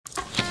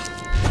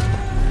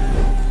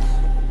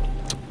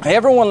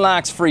Everyone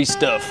likes free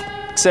stuff,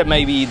 except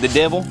maybe the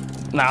devil.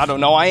 Nah, I don't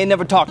know, I ain't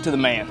never talked to the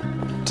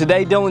man.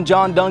 Today, Dylan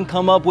John done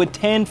come up with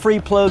 10 free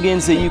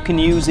plugins that you can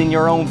use in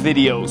your own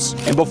videos.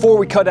 And before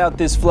we cut out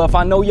this fluff,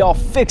 I know y'all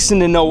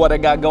fixing to know what I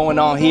got going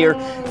on here.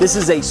 This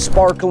is a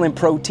sparkling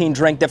protein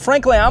drink that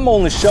frankly, I'm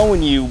only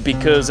showing you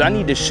because I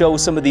need to show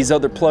some of these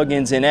other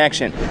plugins in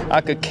action.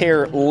 I could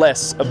care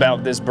less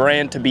about this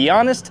brand. To be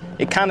honest,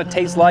 it kind of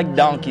tastes like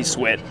donkey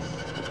sweat.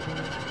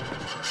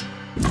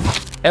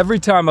 Every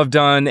time I've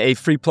done a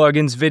free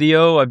plugins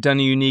video, I've done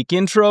a unique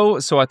intro,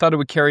 so I thought it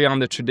would carry on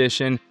the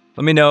tradition.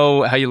 Let me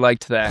know how you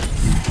liked that.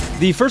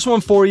 The first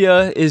one for you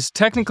is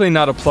technically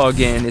not a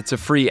plugin, it's a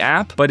free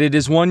app, but it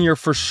is one you're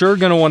for sure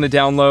gonna wanna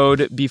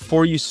download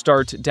before you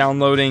start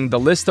downloading the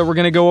list that we're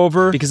gonna go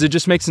over, because it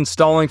just makes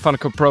installing Final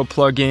Cut Pro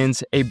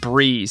plugins a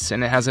breeze,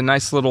 and it has a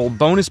nice little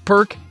bonus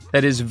perk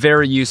that is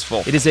very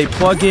useful. It is a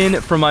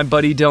plugin from my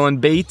buddy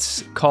Dylan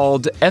Bates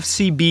called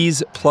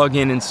FCB's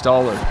Plugin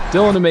Installer.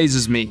 Dylan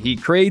amazes me. He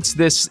creates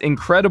this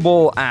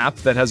incredible app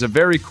that has a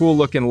very cool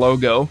looking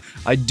logo.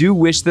 I do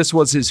wish this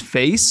was his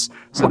face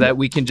so that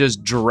we can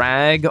just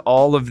drag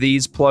all of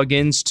these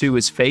plugins to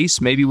his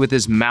face, maybe with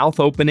his mouth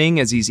opening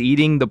as he's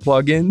eating the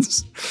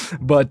plugins.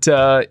 But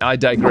I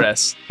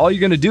digress. All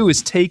you're gonna do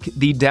is take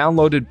the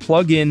downloaded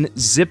plugin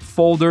zip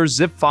folders,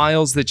 zip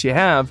files that you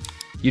have,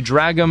 you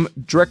drag them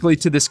directly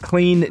to this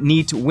clean,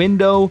 neat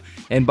window,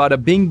 and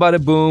bada bing,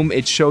 bada boom,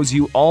 it shows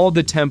you all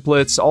the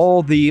templates,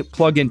 all the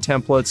plugin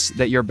templates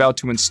that you're about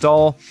to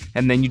install,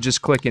 and then you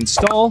just click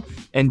install,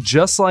 and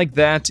just like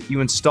that,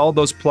 you install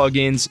those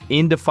plugins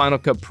into Final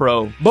Cut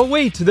Pro. But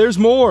wait, there's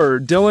more!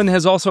 Dylan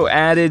has also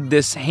added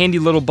this handy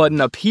little button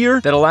up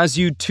here that allows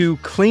you to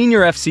clean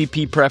your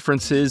FCP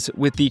preferences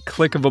with the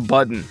click of a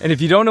button. And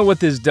if you don't know what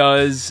this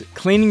does,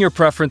 cleaning your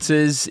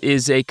preferences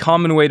is a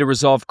common way to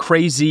resolve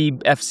crazy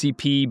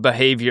FCP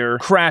behavior,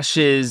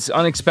 crashes,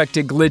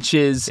 unexpected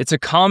glitches. It's a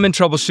common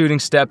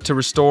troubleshooting step to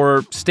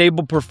restore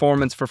stable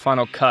performance for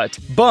Final Cut.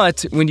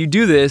 But when you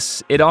do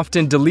this, it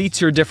often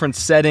deletes your different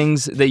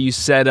settings that you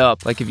set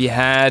up. Like if you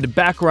had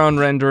background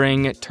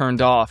rendering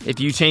turned off, if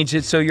you change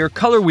it so your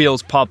color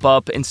wheels pop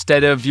up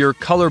instead of your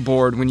color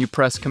board when you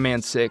press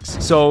Command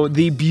 6. So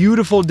the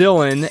beautiful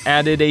Dylan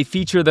added a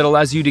feature that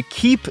allows you to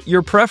keep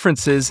your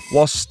preferences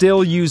while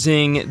still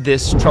using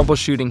this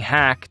troubleshooting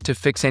hack to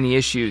fix any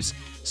issues.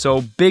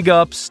 So big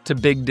ups to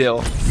Big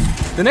Dill.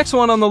 The next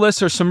one on the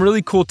list are some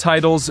really cool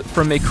titles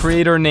from a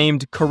creator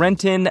named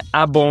Corentin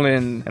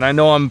Aboulin. And I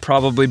know I'm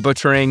probably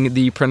butchering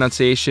the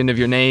pronunciation of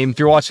your name. If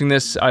you're watching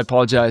this, I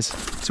apologize.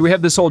 So we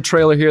have this old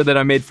trailer here that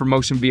I made for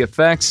Motion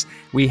VFX.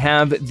 We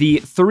have the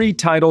 3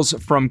 titles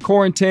from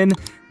Corentin.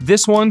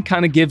 This one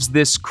kind of gives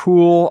this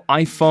cool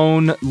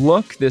iPhone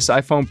look, this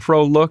iPhone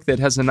Pro look that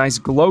has a nice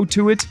glow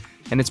to it.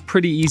 And it's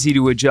pretty easy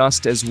to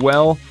adjust as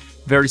well.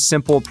 Very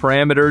simple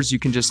parameters. You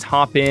can just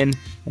hop in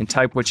and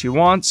type what you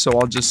want. So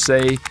I'll just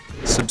say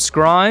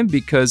subscribe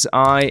because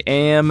I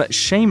am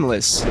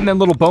shameless. And then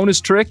little bonus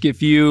trick,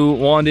 if you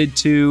wanted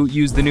to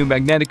use the new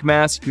magnetic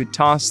mask, you would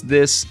toss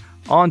this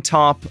on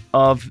top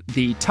of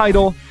the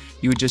title.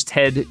 You would just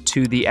head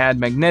to the add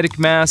magnetic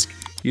mask.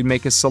 You'd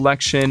make a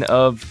selection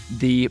of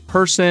the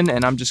person,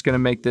 and I'm just gonna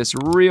make this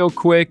real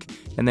quick,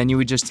 and then you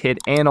would just hit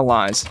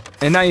analyze.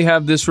 And now you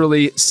have this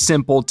really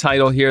simple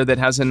title here that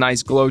has a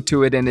nice glow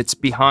to it, and it's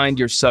behind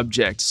your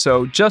subject.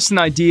 So just an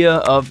idea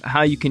of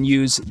how you can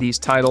use these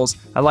titles.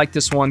 I like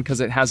this one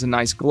because it has a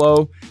nice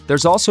glow.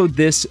 There's also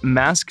this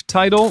mask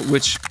title,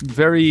 which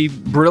very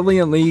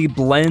brilliantly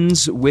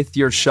blends with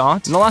your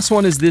shot. And the last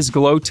one is this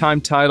glow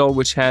time title,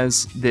 which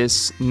has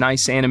this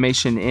nice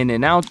animation in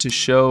and out to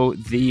show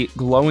the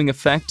glowing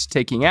effect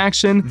taking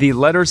action. The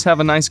letters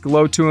have a nice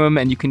glow to them,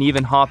 and you can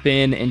even hop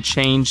in and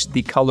change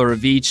the color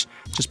of each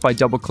just by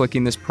double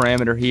clicking this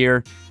parameter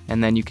here,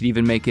 and then you could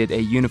even make it a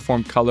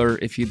uniform color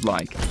if you'd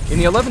like. In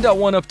the 11.1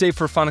 update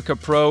for Final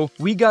Cut Pro,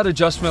 we got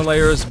adjustment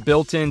layers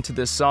built into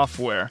this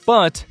software,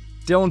 but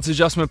Dylan's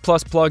Adjustment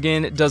Plus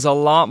plugin does a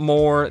lot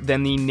more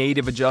than the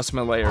native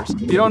adjustment layers.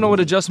 If you don't know what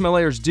adjustment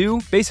layers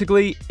do,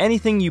 basically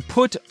anything you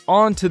put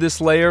onto this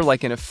layer,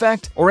 like an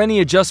effect, or any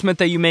adjustment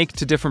that you make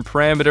to different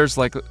parameters,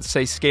 like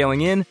say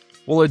scaling in,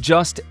 will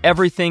adjust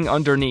everything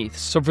underneath.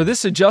 So for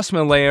this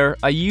adjustment layer,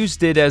 I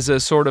used it as a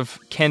sort of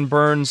Ken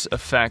Burns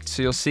effect.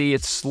 So you'll see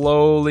it's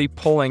slowly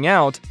pulling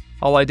out.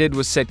 All I did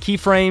was set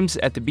keyframes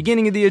at the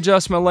beginning of the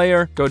adjustment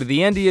layer, go to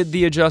the end of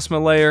the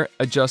adjustment layer,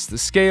 adjust the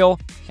scale,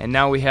 and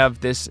now we have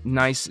this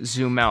nice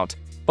zoom out.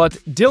 But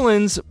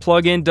Dylan's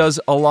plugin does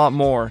a lot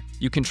more.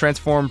 You can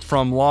transform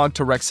from log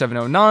to Rec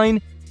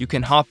 709, you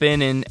can hop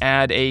in and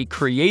add a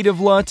creative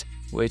LUT,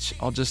 which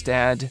I'll just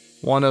add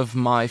one of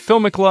my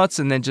Filmic LUTs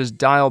and then just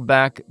dial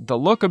back the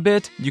look a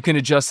bit. You can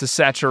adjust the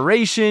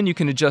saturation, you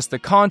can adjust the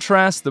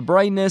contrast, the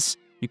brightness.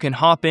 You can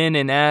hop in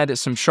and add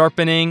some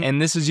sharpening,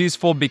 and this is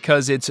useful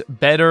because it's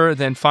better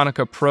than Final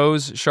Cut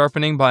Pro's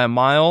sharpening by a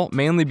mile,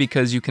 mainly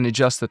because you can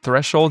adjust the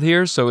threshold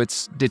here, so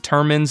it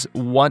determines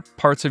what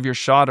parts of your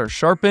shot are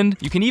sharpened.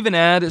 You can even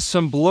add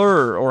some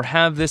blur or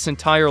have this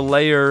entire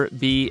layer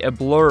be a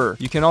blur.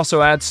 You can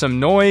also add some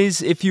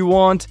noise if you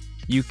want.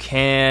 You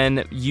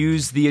can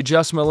use the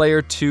adjustment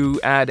layer to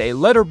add a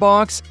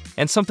letterbox,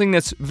 and something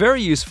that's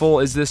very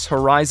useful is this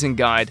horizon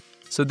guide.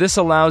 So this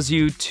allows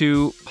you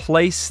to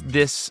place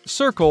this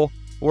circle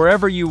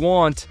wherever you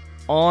want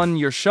on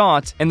your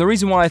shot, and the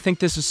reason why I think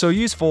this is so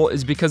useful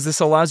is because this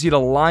allows you to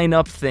line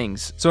up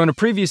things. So in a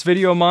previous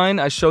video of mine,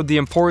 I showed the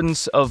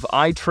importance of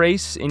eye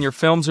trace in your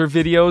films or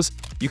videos.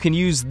 You can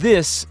use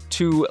this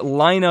to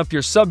line up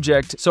your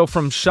subject, so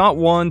from shot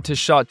 1 to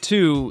shot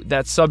 2,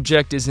 that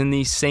subject is in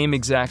the same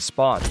exact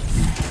spot.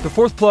 The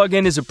fourth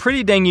plugin is a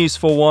pretty dang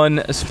useful one,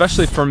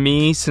 especially for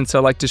me, since I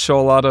like to show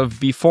a lot of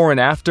before and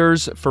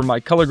afters for my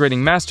color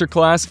grading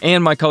masterclass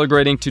and my color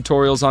grading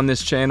tutorials on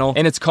this channel,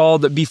 and it's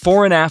called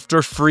Before and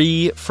After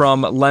Free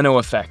from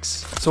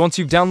LenoFX. So once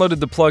you've downloaded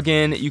the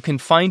plugin, you can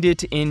find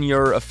it in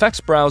your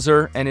effects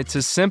browser, and it's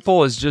as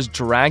simple as just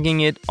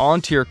dragging it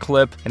onto your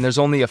clip, and there's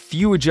only a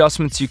few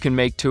adjustments you can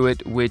make to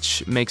it,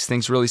 which makes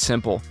things really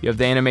simple. You have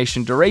the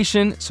animation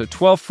duration, so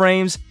 12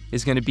 frames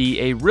is going to be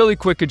a really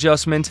quick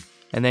adjustment.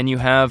 And then you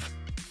have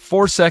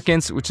 4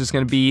 seconds, which is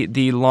going to be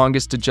the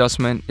longest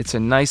adjustment. It's a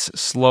nice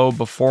slow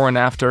before and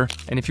after.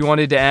 And if you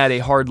wanted to add a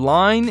hard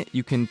line,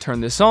 you can turn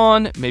this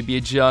on, maybe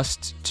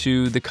adjust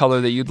to the color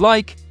that you'd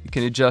like. You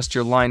can adjust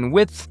your line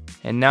width,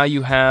 and now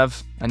you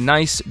have a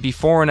nice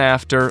before and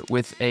after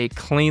with a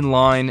clean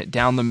line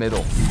down the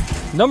middle.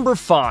 Number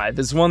 5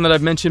 is one that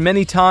I've mentioned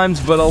many times,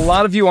 but a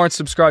lot of you aren't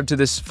subscribed to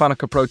this Final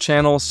Cut Pro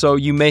channel, so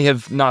you may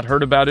have not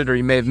heard about it or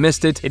you may have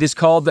missed it. It is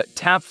called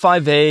Tap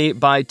 5A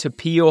by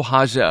Tapio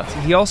Haaja.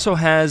 He also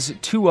has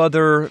 2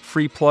 other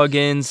free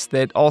plugins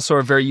that also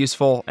are very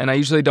useful, and I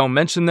usually don't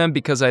mention them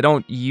because I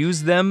don't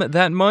use them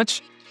that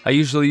much. I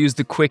usually use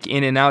the quick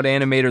in and out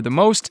animator the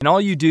most, and all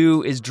you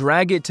do is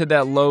drag it to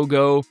that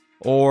logo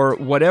or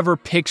whatever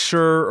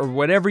picture or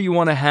whatever you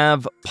want to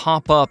have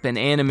pop up and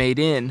animate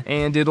in,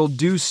 and it'll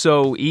do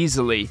so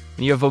easily.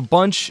 And you have a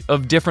bunch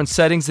of different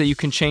settings that you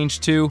can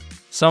change to.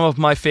 Some of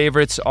my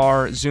favorites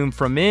are zoom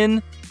from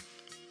in.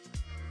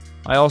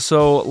 I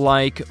also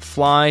like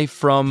fly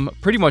from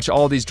pretty much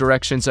all these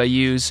directions I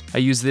use. I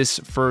use this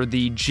for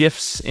the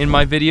GIFs in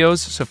my videos,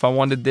 so if I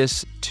wanted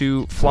this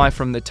to fly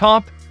from the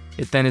top,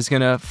 it then is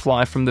going to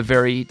fly from the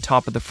very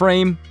top of the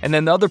frame. And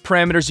then the other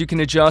parameters you can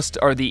adjust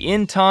are the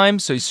in time.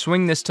 So you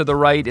swing this to the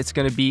right, it's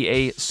going to be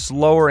a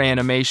slower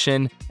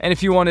animation. And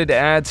if you wanted to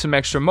add some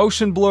extra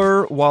motion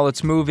blur while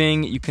it's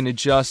moving, you can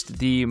adjust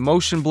the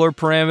motion blur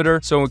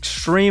parameter. So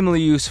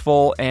extremely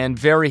useful and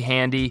very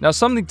handy. Now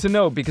something to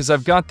note, because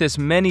I've got this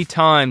many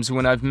times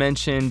when I've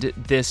mentioned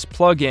this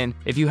plugin,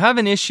 if you have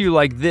an issue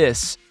like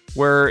this,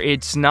 where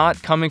it's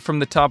not coming from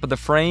the top of the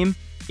frame,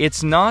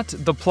 it's not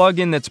the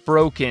plugin that's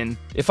broken.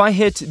 If I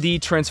hit the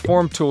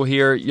transform tool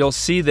here, you'll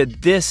see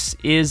that this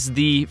is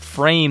the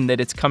frame that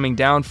it's coming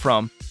down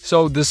from.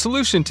 So the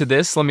solution to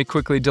this, let me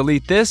quickly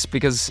delete this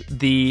because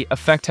the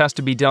effect has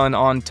to be done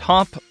on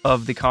top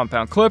of the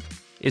compound clip,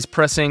 is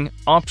pressing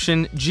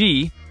Option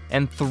G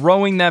and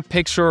throwing that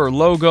picture or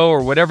logo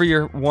or whatever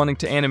you're wanting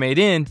to animate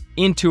in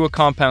into a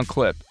compound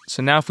clip.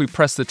 So now if we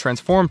press the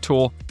transform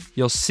tool,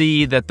 you'll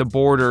see that the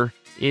border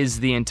is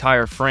the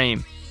entire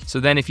frame. So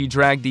then if you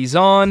drag these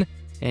on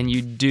and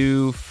you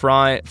do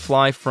fly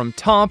from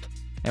top,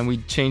 and we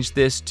change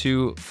this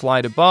to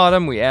fly to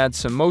bottom, we add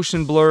some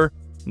motion blur.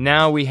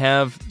 Now we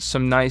have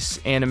some nice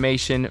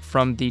animation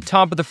from the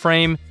top of the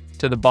frame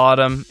to the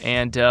bottom.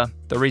 And the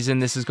reason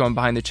this is going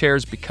behind the chair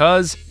is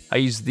because I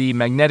use the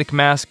magnetic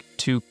mask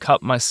to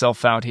cut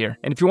myself out here.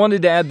 And if you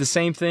wanted to add the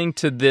same thing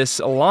to this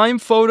lime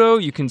photo,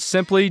 you can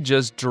simply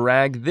just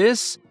drag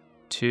this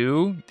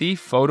to the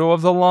photo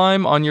of the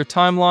lime on your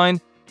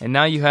timeline. And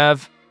now you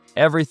have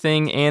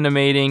everything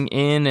animating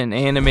in and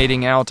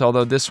animating out,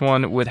 although this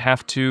one would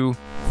have to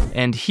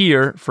end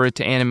here for it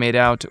to animate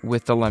out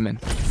with the lemon.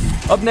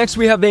 Up next,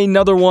 we have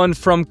another one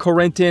from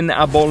Corentin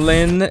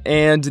Aboulin,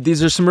 and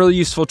these are some really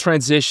useful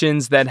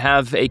transitions that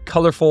have a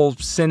colorful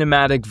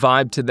cinematic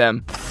vibe to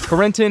them.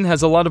 Corentin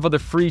has a lot of other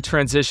free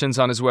transitions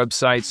on his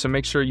website, so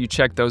make sure you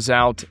check those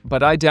out,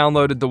 but I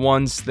downloaded the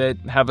ones that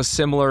have a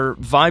similar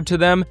vibe to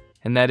them,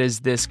 and that is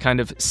this kind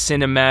of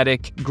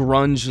cinematic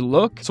grunge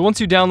look. So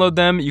once you download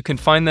them, you can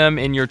find them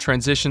in your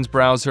transitions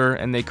browser,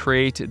 and they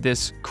create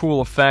this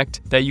cool effect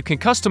that you can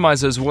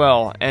customize as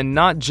well, and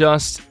not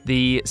just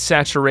the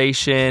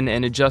saturation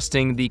and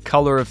adjusting the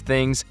color of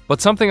things,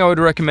 but something I would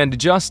recommend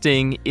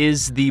adjusting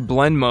is the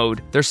blend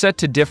mode. They're set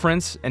to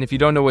difference, and if you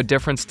don't know what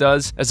difference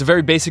does, as a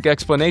very basic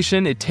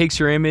explanation, it takes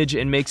your image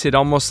and makes it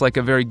almost like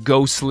a very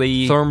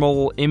ghostly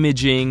thermal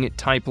imaging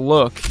type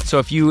look. So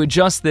if you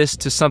adjust this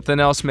to something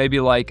else,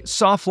 maybe like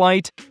soft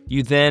light,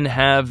 you then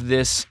have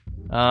this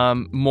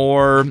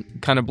more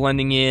kind of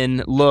blending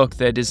in look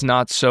that is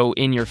not so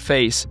in your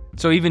face.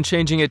 So even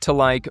changing it to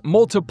like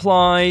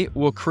multiply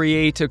will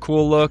create a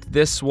cool look.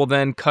 This will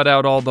then cut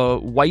out all the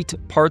white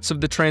parts of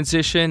the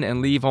transition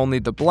and leave only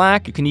the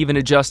black. You can even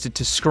adjust it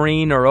to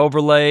screen or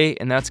overlay,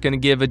 and that's going to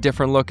give a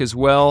different look as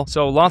well.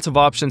 So lots of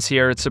options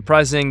here. It's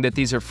surprising that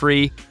these are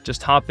free.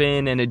 Just hop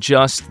in and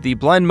adjust the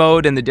blend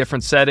mode and the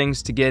different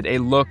settings to get a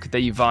look that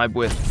you vibe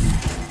with.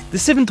 The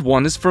 7th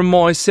one is from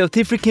my South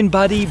African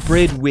buddy,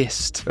 Brad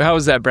West. How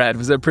was that, Brad?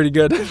 Was that pretty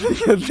good? I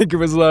think it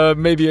was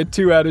maybe a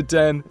 2 out of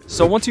 10.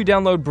 So once you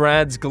download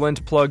Brad's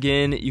glint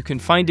plugin, you can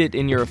find it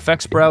in your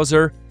effects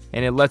browser,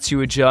 and it lets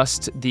you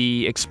adjust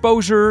the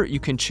exposure. You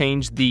can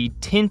change the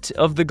tint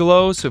of the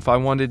glow. So if I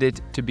wanted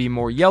it to be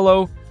more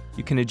yellow,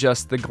 you can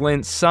adjust the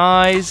glint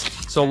size.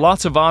 So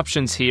lots of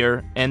options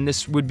here, and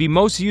this would be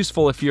most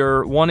useful if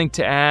you're wanting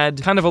to add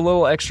kind of a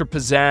little extra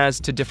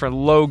pizzazz to different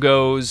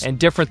logos and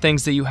different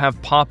things that you have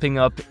popping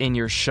up in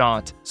your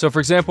shot. So for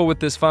example,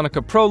 with this Final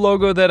Cut Pro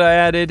logo that I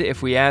added,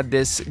 if we add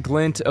this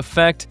glint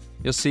effect,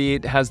 you'll see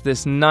it has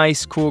this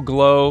nice cool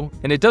glow,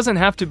 and it doesn't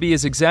have to be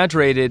as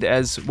exaggerated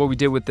as what we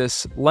did with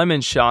this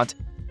lemon shot.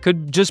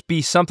 Could just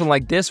be something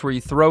like this where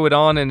you throw it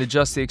on and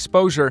adjust the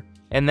exposure,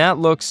 and that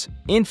looks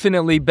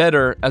infinitely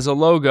better as a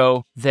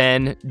logo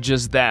than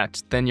just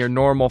that, than your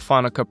normal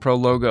Final Cut Pro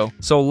logo.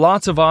 So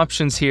lots of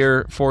options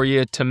here for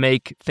you to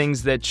make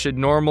things that should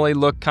normally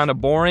look kind of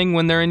boring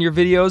when they're in your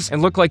videos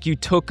and look like you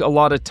took a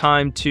lot of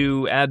time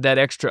to add that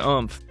extra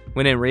oomph.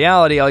 When in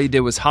reality, all you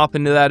did was hop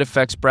into that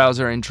effects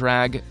browser and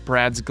drag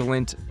Brad's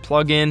glint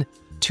plugin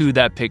to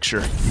that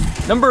picture.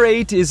 Number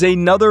 8 is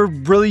another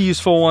really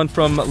useful one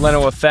from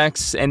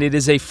LenoFX, and it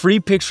is a free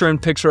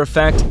picture-in-picture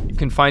effect. You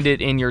can find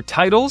it in your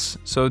titles,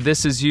 so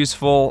this is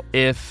useful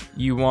if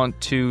you want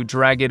to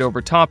drag it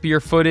over top of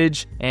your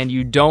footage and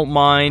you don't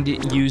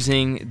mind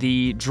using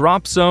the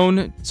drop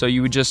zone. So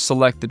you would just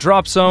select the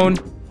drop zone,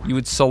 you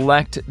would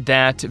select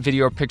that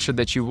video or picture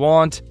that you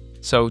want.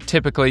 So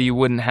typically you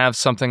wouldn't have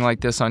something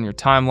like this on your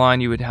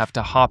timeline. You would have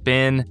to hop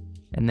in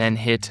and then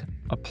hit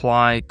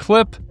apply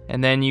clip,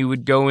 and then you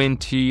would go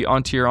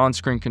onto your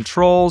on-screen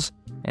controls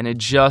and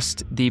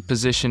adjust the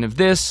position of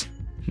this.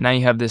 Now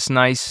you have this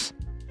nice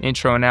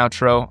intro and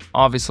outro.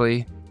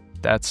 Obviously,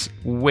 that's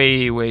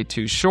way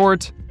too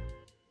short,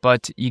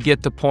 but you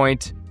get the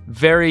point.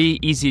 Very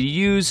easy to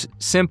use,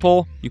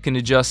 simple. You can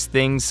adjust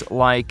things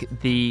like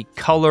the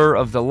color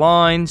of the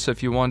line. So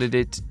if you wanted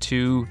it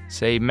to,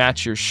 say,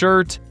 match your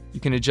shirt, you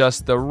can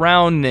adjust the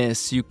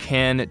roundness, you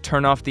can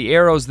turn off the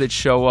arrows that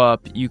show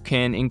up, you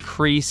can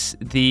increase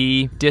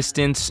the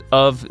distance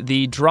of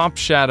the drop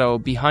shadow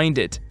behind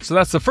it. So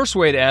that's the first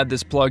way to add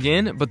this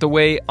plugin, but the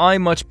way I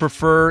much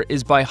prefer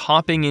is by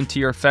hopping into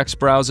your effects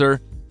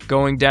browser,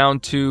 going down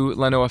to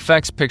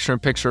LenoFX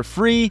picture-in-picture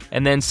free,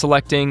 and then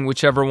selecting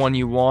whichever one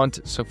you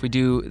want. So if we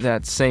do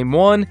that same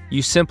one,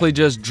 you simply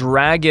just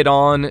drag it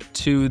on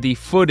to the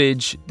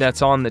footage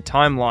that's on the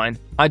timeline.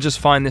 I just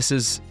find this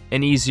is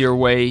an easier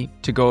way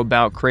to go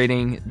about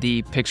creating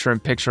the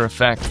picture-in-picture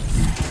effect.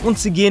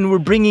 Once again, we're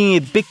bringing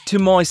it back to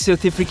my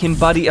South African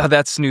buddy. Oh,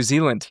 that's New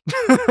Zealand.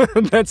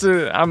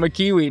 I'm a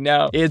Kiwi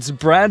now. It's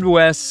Brad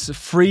West's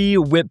free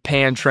whip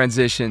pan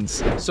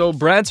transitions. So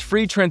Brad's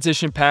free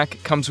transition pack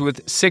comes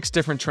with 6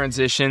 different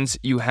transitions.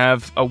 You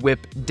have a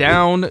whip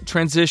down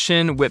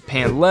transition, whip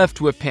pan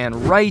left, whip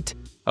pan right,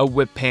 a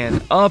whip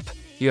pan up.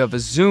 You have a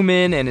zoom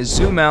in and a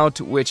zoom out,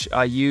 which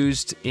I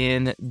used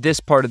in this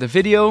part of the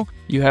video.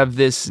 You have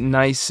this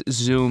nice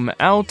zoom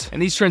out.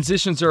 And these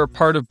transitions are a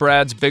part of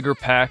Brad's bigger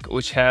pack,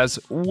 which has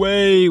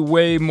way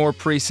more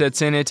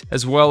presets in it,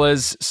 as well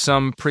as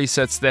some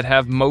presets that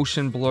have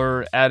motion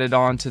blur added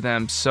on to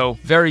them. So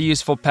very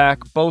useful pack,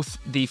 both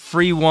the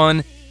free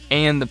one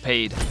and the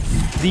paid.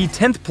 The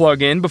 10th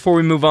plugin, before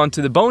we move on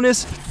to the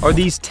bonus, are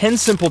these 10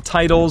 simple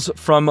titles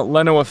from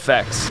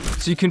LenoFX.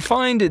 So you can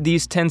find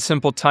these 10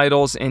 simple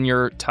titles in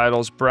your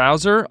titles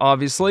browser,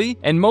 obviously,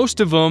 and most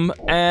of them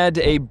add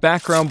a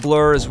background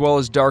blur as well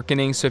as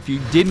darkening. So if you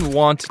didn't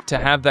want to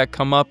have that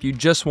come up, you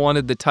just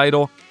wanted the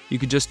title, you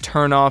could just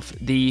turn off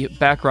the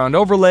background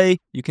overlay.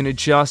 You can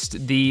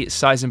adjust the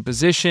size and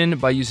position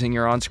by using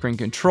your on-screen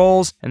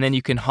controls, and then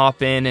you can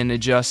hop in and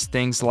adjust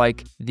things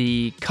like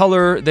the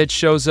color that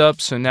shows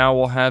up. So now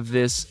we'll have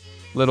this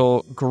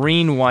little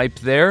green wipe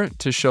there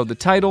to show the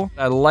title.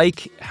 I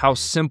like how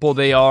simple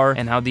they are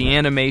and how the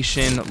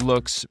animation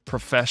looks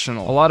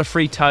professional. A lot of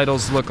free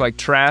titles look like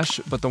trash,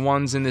 but the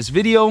ones in this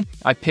video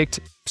I picked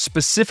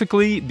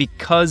specifically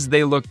because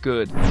they look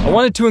good. I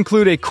wanted to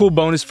include a cool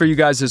bonus for you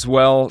guys as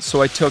well,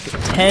 so I took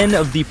 10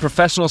 of the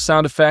professional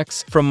sound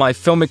effects from my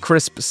Filmic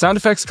Crisp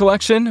SFX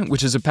Collection,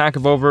 which is a pack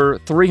of over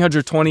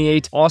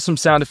 328 awesome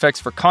sound effects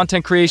for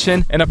content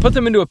creation, and I put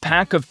them into a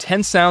pack of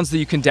 10 sounds that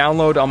you can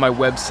download on my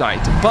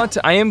website. But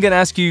I am going to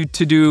ask you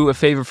to do a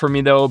favor for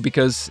me though,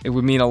 because it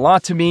would mean a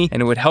lot to me,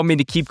 and it would help me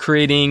to keep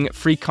creating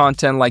free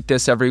content like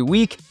this every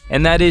week,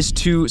 and that is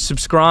to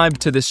subscribe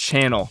to this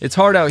channel. It's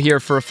hard out here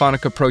for a Final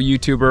Cut Pro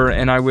YouTuber,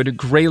 and I would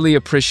greatly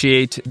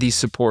appreciate the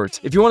support.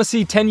 If you want to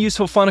see 10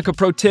 useful Final Cut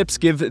Pro tips,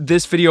 give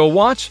this video a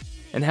watch,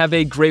 and have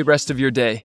a great rest of your day.